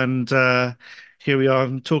will, and here we are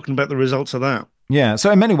talking about the results of that. Yeah.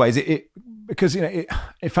 So in many ways, because in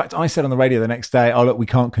fact, I said on the radio the next day, "Oh look, we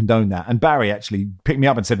can't condone that." And Barry actually picked me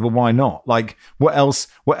up and said, "Well, why not? Like, what else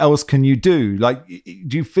can you do? Like,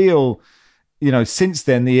 do you feel?" Since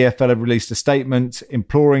then, the EFL have released a statement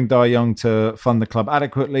imploring Dai Yong to fund the club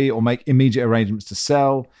adequately or make immediate arrangements to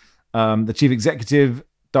sell. The chief executive,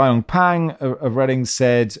 Dai Yong Pang of Reading,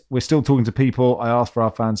 said, "We're still talking to people. I asked for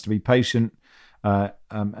our fans to be patient."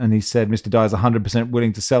 and he said Mr. Dyer is 100%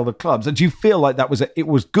 willing to sell the club. So do you feel like it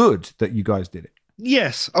was good that you guys did it?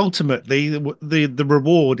 Yes, ultimately the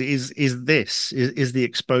reward is the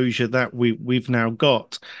exposure that we've now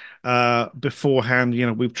got.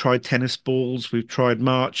 Beforehand, we've tried tennis balls, we've tried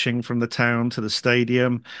marching from the town to the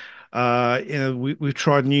stadium. We've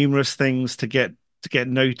tried numerous things to get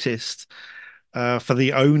noticed, for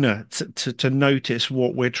the owner to notice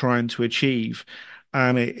what we're trying to achieve,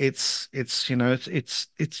 and it's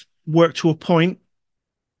worked to a point,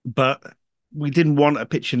 but we didn't want a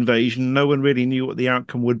pitch invasion. No one really knew what the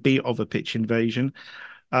outcome would be of a pitch invasion.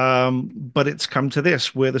 But it's come to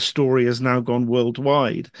this, where the story has now gone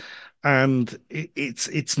worldwide, and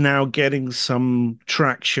it's now getting some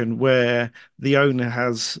traction where the owner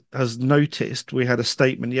has noticed. We had a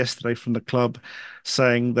statement yesterday from the club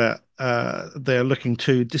saying that they're looking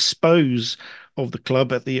to dispose of the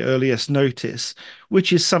club at the earliest notice,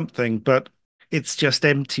 which is something, but it's just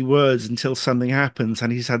empty words until something happens.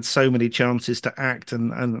 And he's had so many chances to act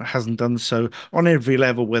and hasn't done so on every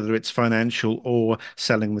level, whether it's financial or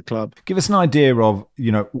selling the club. Give us an idea of,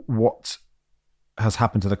 what has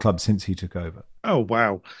happened to the club since he took over. Oh,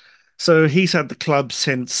 wow. So he's had the club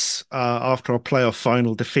since after our playoff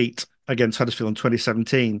final defeat against Huddersfield in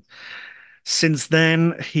 2017. Since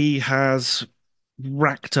then, he has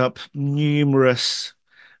racked up numerous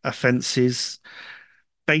offences.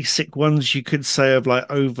 Basic ones, you could say, of like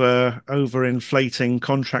over inflating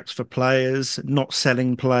contracts for players, not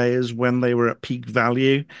selling players when they were at peak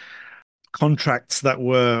value, contracts that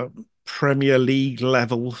were Premier League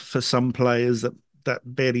level for some players that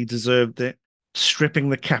barely deserved it, stripping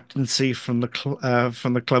the captaincy from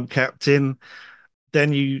the club captain.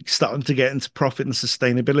 Then you starting to get into profit and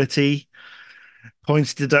sustainability.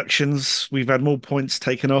 Points deductions. We've had more points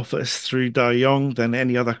taken off us through De Jong than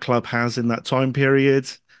any other club has in that time period.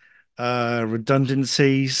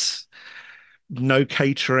 Redundancies, no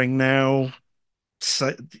catering now.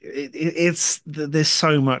 So there's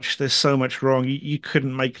so much wrong. You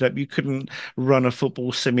couldn't make it up. You couldn't run a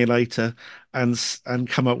football simulator and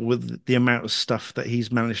come up with the amount of stuff that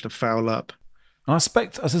he's managed to foul up. I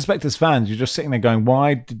suspect as fans, you're just sitting there going,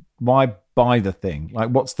 why buy the thing? Like,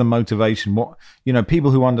 what's the motivation? What,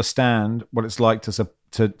 people who understand what it's like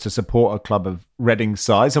to support a club of Reading's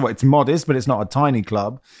size. So it's modest, but it's not a tiny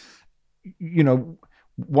club.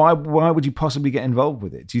 Why would you possibly get involved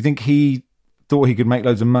with it? Do you think he thought he could make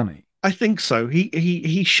loads of money? I think so.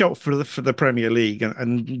 He shot for the Premier League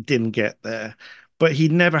and didn't get there, but he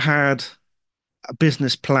never had a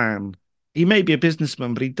business plan. He may be a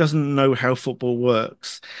businessman, but he doesn't know how football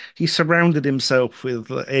works. He surrounded himself with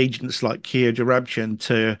agents like Kia Joorabchian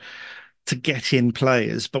to get in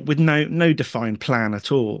players, but with no defined plan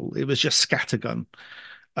at all. It was just scattergun.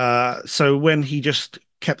 So when he just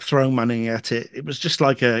kept throwing money at it, it was just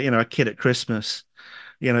like a kid at Christmas.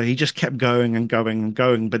 He just kept going and going and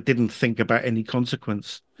going, but didn't think about any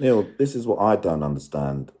consequence. Neil, this is what I don't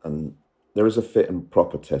understand. And there is a fit and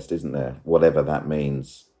proper test, isn't there? Whatever that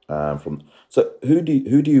means. So who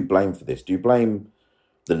do you blame for this? Do you blame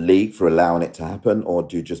the league for allowing it to happen, or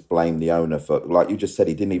do you just blame the owner for, like you just said,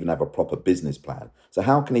 he didn't even have a proper business plan? So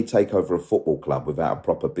how can he take over a football club without a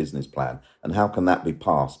proper business plan? And how can that be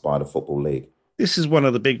passed by the Football League? This is one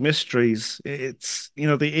of the big mysteries. It's, the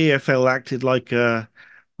EFL acted like an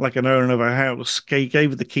owner of a house. He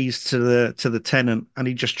gave the keys to the tenant, and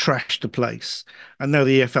he just trashed the place. And now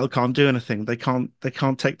the EFL can't do anything. They can't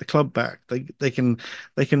take the club back. They can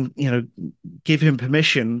give him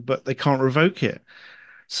permission, but they can't revoke it.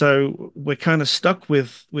 So we're kind of stuck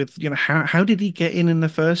with how did he get in the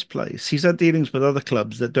first place? He's had dealings with other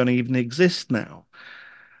clubs that don't even exist now.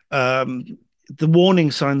 The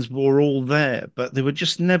warning signs were all there, but they were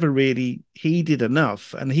just never really heeded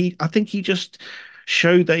enough. And I think he just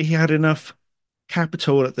showed that he had enough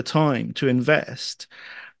capital at the time to invest,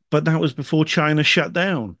 but that was before China shut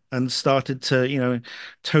down and started to,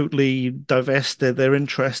 totally divest their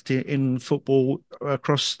interest in football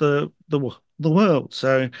across the world.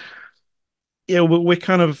 So, we're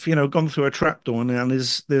kind of, gone through a trapdoor now, and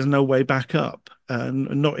there's no way back up, and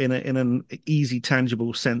not in an easy,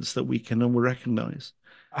 tangible sense that we can and will recognise.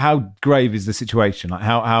 How grave is the situation? Like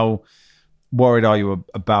how worried are you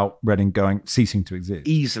about Reading ceasing to exist?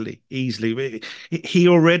 Easily. He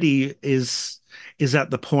already is at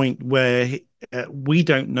the point where we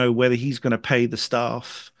don't know whether he's going to pay the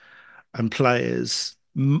staff and players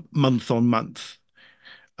month on month.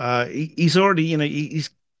 He's already, he's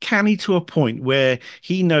canny to a point where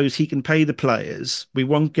he knows he can pay the players. We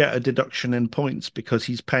won't get a deduction in points because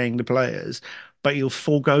he's paying the players, but he'll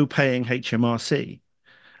forego paying HMRC.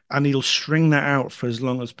 and he'll string that out for as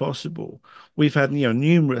long as possible. We've had,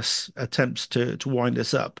 numerous attempts to wind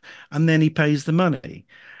us up, and then he pays the money.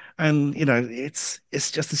 And it's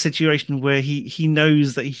just a situation where he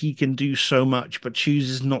knows that he can do so much, but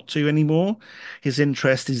chooses not to anymore. His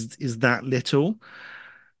interest is that little,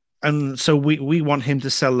 and so we want him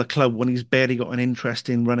to sell the club when he's barely got an interest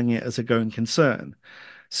in running it as a going concern.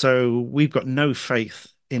 So we've got no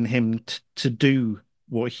faith in him to do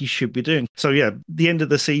what he should be doing. So yeah, the end of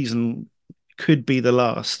the season could be the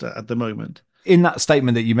last at the moment. In that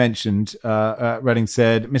statement that you mentioned, Reading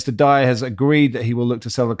said, Mr. Dyer has agreed that he will look to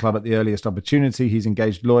sell the club at the earliest opportunity. He's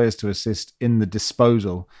engaged lawyers to assist in the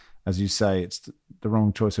disposal. As you say, it's the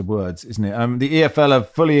wrong choice of words, isn't it? The EFL are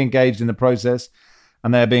fully engaged in the process,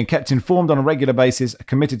 and they're being kept informed on a regular basis,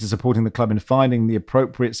 committed to supporting the club in finding the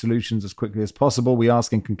appropriate solutions as quickly as possible. We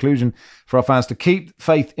ask, in conclusion, for our fans to keep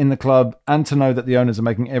faith in the club and to know that the owners are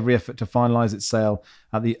making every effort to finalise its sale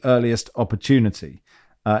at the earliest opportunity.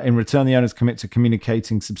 In return, the owners commit to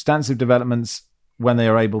communicating substantive developments when they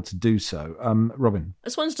are able to do so. Robin? I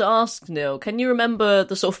just wanted to ask, Neil, can you remember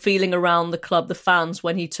the sort of feeling around the club, the fans,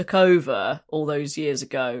 when he took over all those years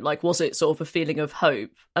ago? Like, was it sort of a feeling of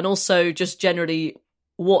hope? And also, just generally,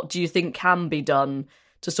 what do you think can be done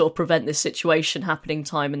to sort of prevent this situation happening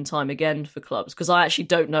time and time again for clubs? Because I actually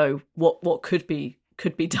don't know what could be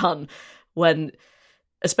done when...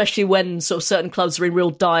 especially when sort of certain clubs are in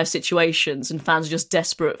real dire situations and fans are just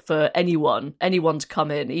desperate for anyone to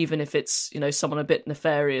come in, even if it's, someone a bit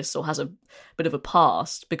nefarious or has a bit of a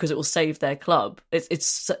past, because it will save their club.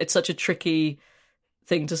 It's such a tricky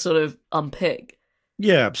thing to sort of unpick.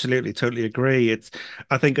 Yeah, absolutely. Totally agree.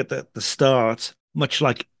 I think at the start, much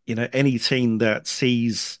like, any team that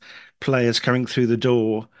sees players coming through the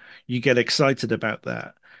door, you get excited about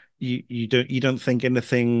that. You don't think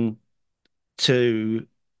anything to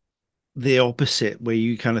the opposite, where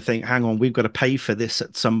you kind of think, hang on, we've got to pay for this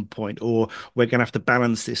at some point, or we're going to have to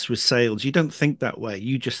balance this with sales. You don't think that way.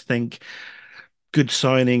 You just think good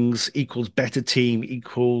signings equals better team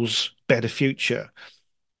equals better future.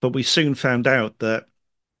 But we soon found out that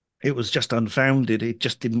it was just unfounded. It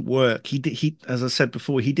just didn't work. He, as I said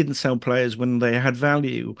before, he didn't sell players when they had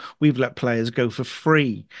value. We've let players go for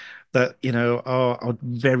free that, are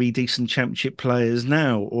very decent championship players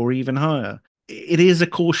now, or even higher. It is a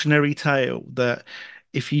cautionary tale that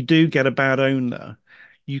if you do get a bad owner,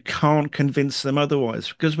 you can't convince them otherwise,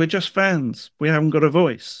 because we're just fans. We haven't got a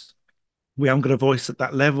voice. We haven't got a voice at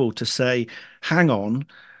that level to say, hang on,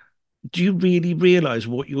 do you really realize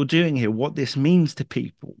what you're doing here, what this means to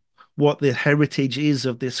people, what the heritage is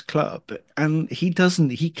of this club? And he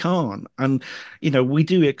can't. And, we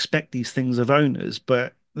do expect these things of owners,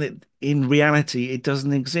 but in reality, it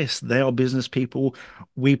doesn't exist. They are business people.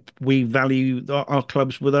 We value our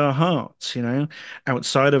clubs with our hearts,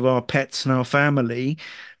 outside of our pets and our family.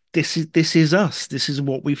 This is us. This is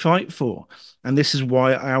what we fight for. And this is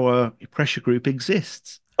why our pressure group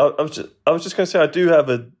exists. I was just going to say, I do have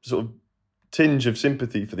a sort of tinge of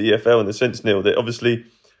sympathy for the EFL in the sense, Neil, that obviously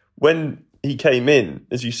when he came in,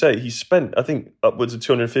 as you say, he spent, I think, upwards of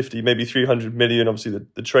 250, maybe 300 million. Obviously,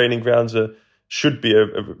 the training grounds should be a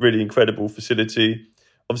really incredible facility.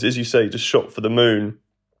 Obviously, as you say, just shot for the moon.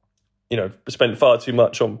 Spent far too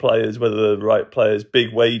much on players, whether they're the right players,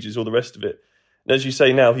 big wages, all the rest of it. And as you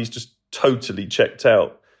say now, he's just totally checked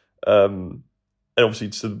out. And obviously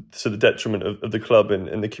to the detriment of the club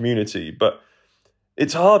and the community. But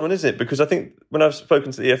it's a hard one, isn't it? Because I think when I've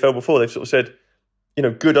spoken to the EFL before, they've sort of said,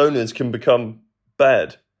 good owners can become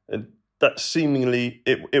bad. And that seemingly,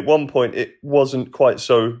 at one point, it wasn't quite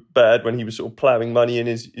so bad when he was sort of ploughing money in,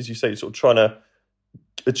 as you say, sort of trying to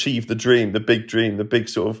achieve the dream, the big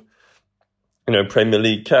sort of, Premier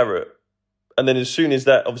League carrot. And then as soon as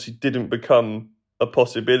that obviously didn't become a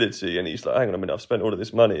possibility, and he's like, hang on a minute, I've spent all of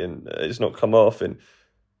this money and it's not come off, and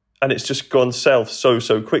it's just gone south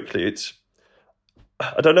so quickly.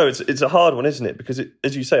 I don't know, it's a hard one, isn't it? Because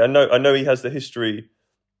as you say, I know he has the history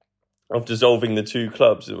of dissolving the two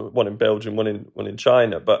clubs, one in Belgium, one in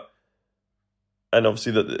China, and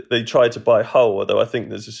obviously that they tried to buy Hull, although I think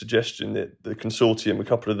there's a suggestion that the consortium, a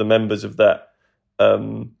couple of the members of that,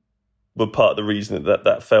 were part of the reason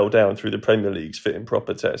that fell down through the Premier League's fit and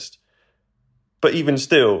proper test. But even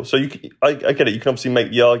still, so I get it. You can obviously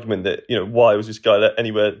make the argument that, why was this guy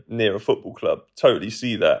anywhere near a football club? Totally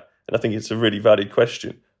see that. And I think it's a really valid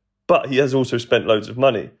question. But he has also spent loads of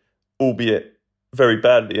money, albeit very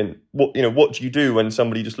badly. And what do you do when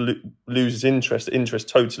somebody just loses interest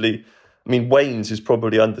totally? I mean, Wayne's is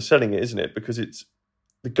probably underselling it, isn't it? Because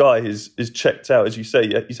the guy is checked out, as you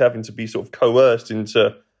say. He's having to be sort of coerced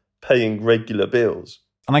into paying regular bills.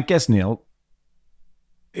 And I guess, Neil,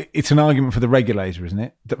 it's an argument for the regulator, isn't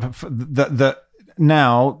it? That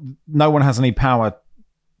now no one has any power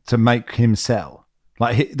to make him sell.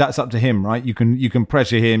 Like, that's up to him, right? You can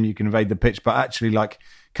pressure him, you can invade the pitch, but actually, like,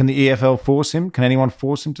 can the EFL force him? Can anyone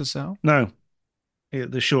force him to sell? No.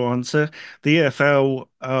 The short answer, the EFL,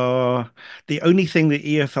 the only thing the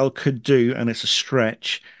EFL could do, and it's a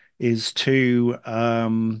stretch, is to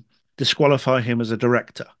disqualify him as a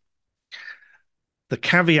director. The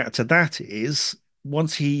caveat to that is,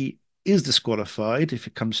 once he is disqualified, if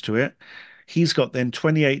it comes to it, he's got then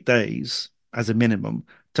 28 days as a minimum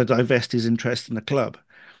to divest his interest in the club.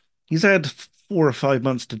 He's had 4 or 5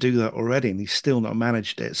 months to do that already, and he's still not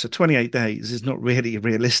managed it. So 28 days is not really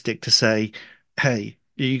realistic to say, hey,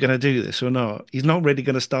 are you going to do this or not? He's not really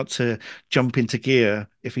going to start to jump into gear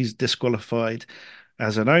if he's disqualified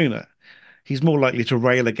as an owner. He's more likely to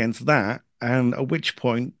rail against that, and at which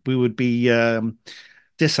point we would be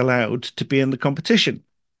disallowed to be in the competition.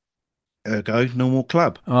 Ergo, no more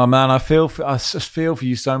club. Oh man, I just feel for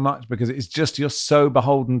you so much, because it's just, you're so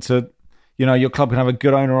beholden to, your club can have a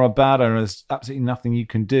good owner or a bad owner. There's absolutely nothing you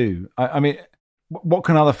can do. I mean, what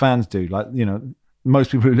can other fans do? Like,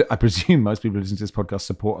 I presume most people who listen to this podcast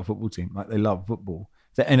support a football team. Like, they love football.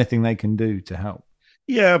 Is there anything they can do to help?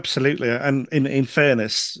 Yeah, absolutely. And in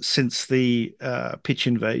fairness, since the pitch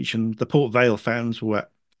invasion, the Port Vale fans were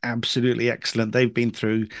absolutely excellent. They've been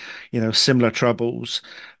through, similar troubles.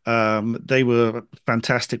 They were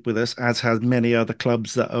fantastic with us, as has many other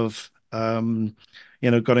clubs that have,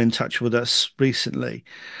 got in touch with us recently.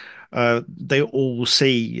 They all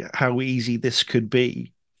see how easy this could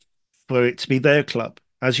be for it to be their club.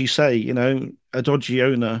 As you say, a dodgy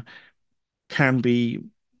owner can be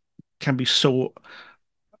sought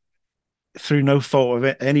through no fault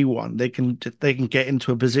of anyone. They can get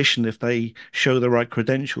into a position if they show the right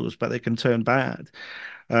credentials, but they can turn bad.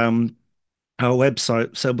 Our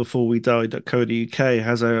website, sellbeforewedie.co.uk,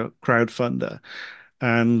 has a crowdfunder,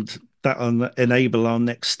 and that will enable our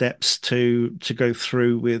next steps to go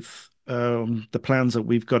through with the plans that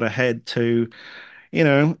we've got ahead to,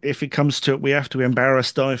 if it comes to it, we have to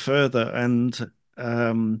embarrass Die further. And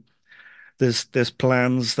there's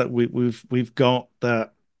plans that we've got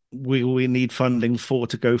that we need funding for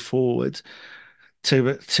to go forward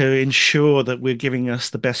to ensure that we're giving us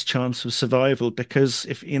the best chance of survival. Because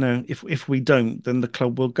if we don't, then the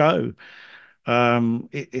club will go.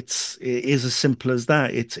 It is as simple as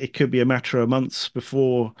that. It could be a matter of months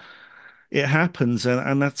before it happens,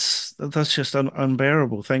 and that's just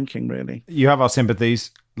unbearable thinking, really. You have our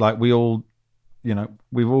sympathies. Like, we all,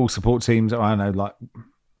 we all support teams. I don't know, like,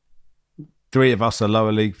 3 of us are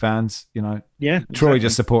lower league fans. Yeah, exactly. Troy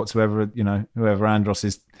just supports whoever Andros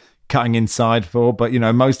is cutting inside for. But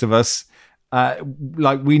most of us,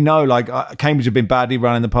 we know, Cambridge have been badly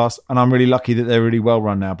run in the past, and I'm really lucky that they're really well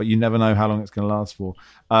run now. But you never know how long it's going to last for.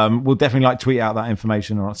 We'll definitely tweet out that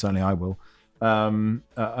information, or certainly I will. And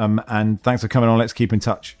thanks for coming on. Let's keep in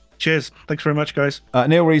touch. Cheers. Thanks very much, guys.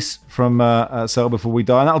 Neil Rees from Sell Before We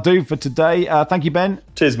Die. And that'll do for today. Thank you, Ben.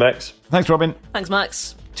 Cheers, Max. Thanks, Robin. Thanks,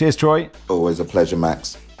 Max. Cheers, Troy. Always a pleasure,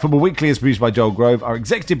 Max. Football Weekly is produced by Joel Grove. Our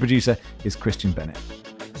executive producer is Christian Bennett.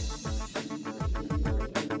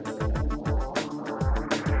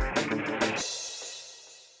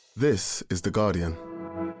 This is The Guardian.